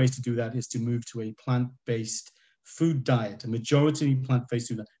 one of the ways to do that is to move to a plant-based food diet, a majority plant-based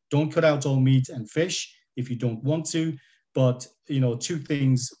food. Don't cut out all meat and fish if you don't want to, but 2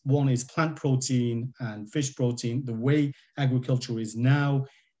 things. One is plant protein and fish protein. The way agriculture is now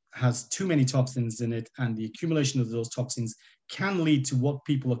has too many toxins in it, and the accumulation of those toxins can lead to what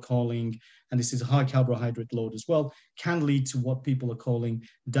people are calling, and this is a high carbohydrate load as well, can lead to what people are calling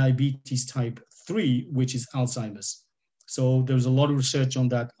diabetes type 3, which is Alzheimer's. So there's a lot of research on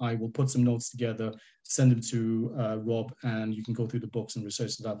that. I will put some notes together, send them to Rob, and you can go through the books and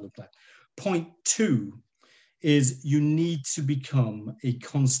research that look like. Point 2 is you need to become a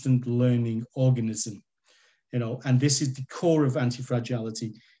constant learning organism. And this is the core of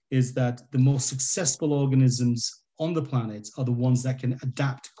anti-fragility, is that the most successful organisms on the planet are the ones that can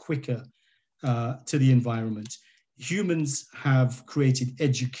adapt quicker to the environment. Humans have created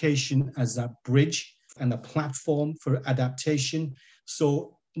education as that bridge and a platform for adaptation.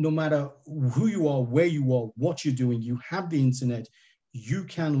 So no matter who you are, where you are, what you're doing, you have the internet, you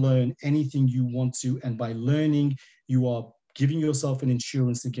can learn anything you want to. And by learning, you are giving yourself an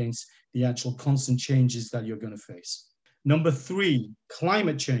insurance against the actual constant changes that you're going to face. Number 3,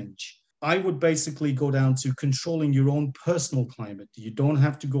 climate change. I would basically go down to controlling your own personal climate. You don't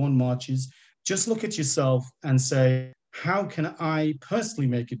have to go on marches. Just look at yourself and say, how can I personally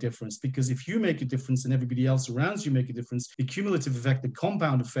make a difference? Because if you make a difference and everybody else around you make a difference, the cumulative effect, the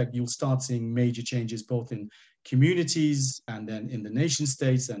compound effect, you'll start seeing major changes both in communities and then in the nation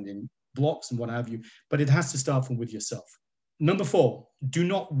states and in blocks and what have you. But it has to start from with yourself. Number 4, do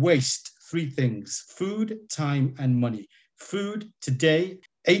not waste 3 things: food, time, and money. Food today,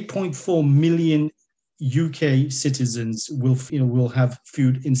 8.4 million UK citizens will have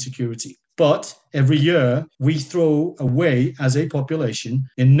food insecurity. But every year we throw away as a population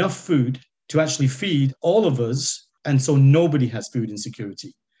enough food to actually feed all of us. And so nobody has food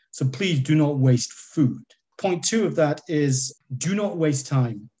insecurity. So please do not waste food. Point 2 of that is do not waste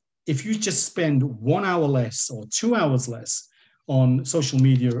time. If you just spend 1 hour less or 2 hours less on social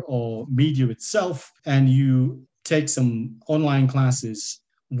media or media itself, and you take some online classes,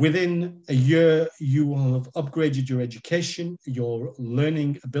 within a year, you will have upgraded your education, your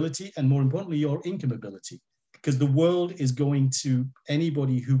learning ability, and more importantly, your income ability. Because the world is going to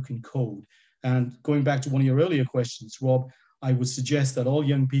anybody who can code. And going back to one of your earlier questions, Rob, I would suggest that all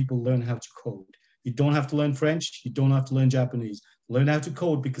young people learn how to code. You don't have to learn French. You don't have to learn Japanese. Learn how to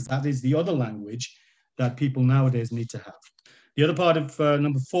code, because that is the other language that people nowadays need to have. The other part of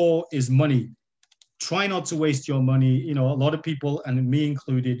number 4 is money. Try not to waste your money. You know, a lot of people, and me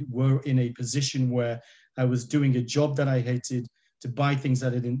included, were in a position where I was doing a job that I hated, to buy things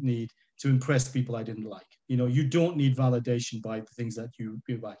that I didn't need, to impress people I didn't like. You know, you don't need validation by the things that you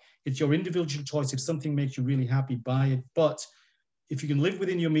buy. It's your individual choice. If something makes you really happy, buy it. But if you can live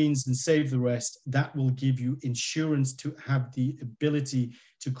within your means and save the rest, that will give you insurance to have the ability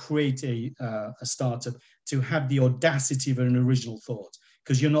to create a startup, to have the audacity of an original thought,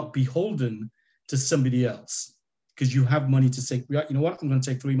 because you're not beholden to somebody else, because you have money to say, you know what, I'm going to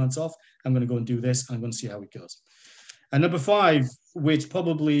take 3 months off. I'm going to go and do this. I'm going to see how it goes. And number 5, which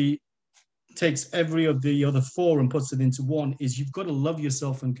probably takes every of the other 4 and puts it into one, is you've got to love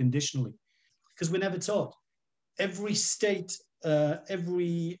yourself unconditionally, because we're never taught. Every state,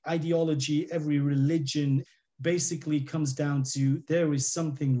 every ideology, every religion basically comes down to, there is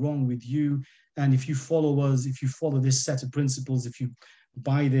something wrong with you. And if you follow us, if you follow this set of principles, if you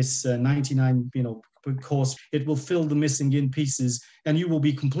buy this 99, course, it will fill the missing in pieces and you will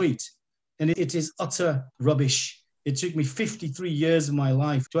be complete. And it is utter rubbish. It took me 53 years of my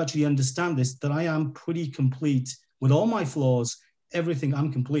life to actually understand this, that I am pretty complete with all my flaws, everything.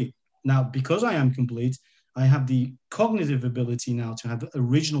 I'm complete. Now, because I am complete, I have the cognitive ability now to have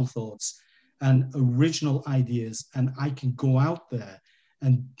original thoughts and original ideas, and I can go out there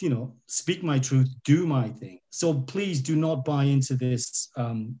and, speak my truth, do my thing. So please do not buy into this.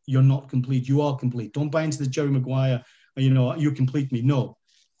 You're not complete. You are complete. Don't buy into the Jerry Maguire, you complete me. No.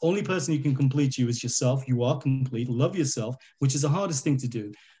 Only person who can complete you is yourself. You are complete. Love yourself, which is the hardest thing to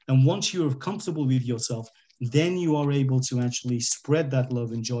do. And once you're comfortable with yourself, then you are able to actually spread that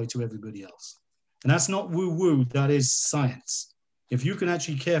love and joy to everybody else. And that's not woo-woo. That is science. If you can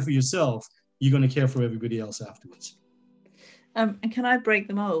actually care for yourself, you're going to care for everybody else afterwards. And can I break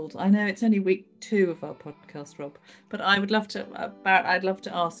the mold? I know it's only week 2 of our podcast, Rob, but I would love to, Barrett, I'd love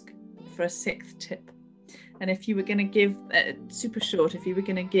to ask for a 6th tip. And if you were going to give, super short, if you were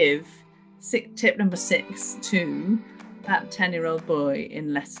going to give tip number 6 to that 10-year-old boy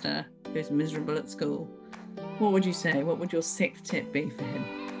in Leicester who's miserable at school, what would you say? What would your 6th tip be for him?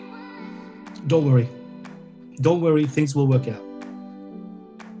 Don't worry. Don't worry. Things will work out.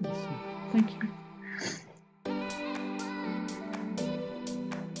 Awesome. Thank you.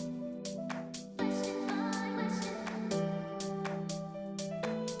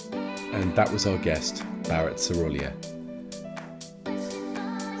 And that was our guest, Barrett Sarolea.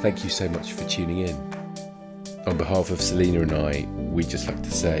 Thank you so much for tuning in. On behalf of Selena and I, we'd just like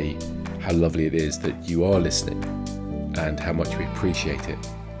to say how lovely it is that you are listening and how much we appreciate it.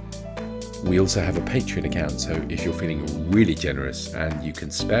 We also have a Patreon account, so if you're feeling really generous and you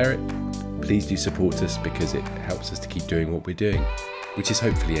can spare it, please do support us, because it helps us to keep doing what we're doing, which is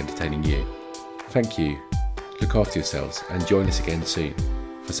hopefully entertaining you. Thank you, look after yourselves, and join us again soon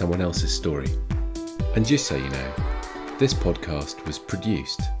for someone else's story. And just so you know, this podcast was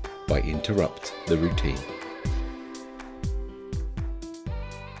produced by Interrupt the Routine.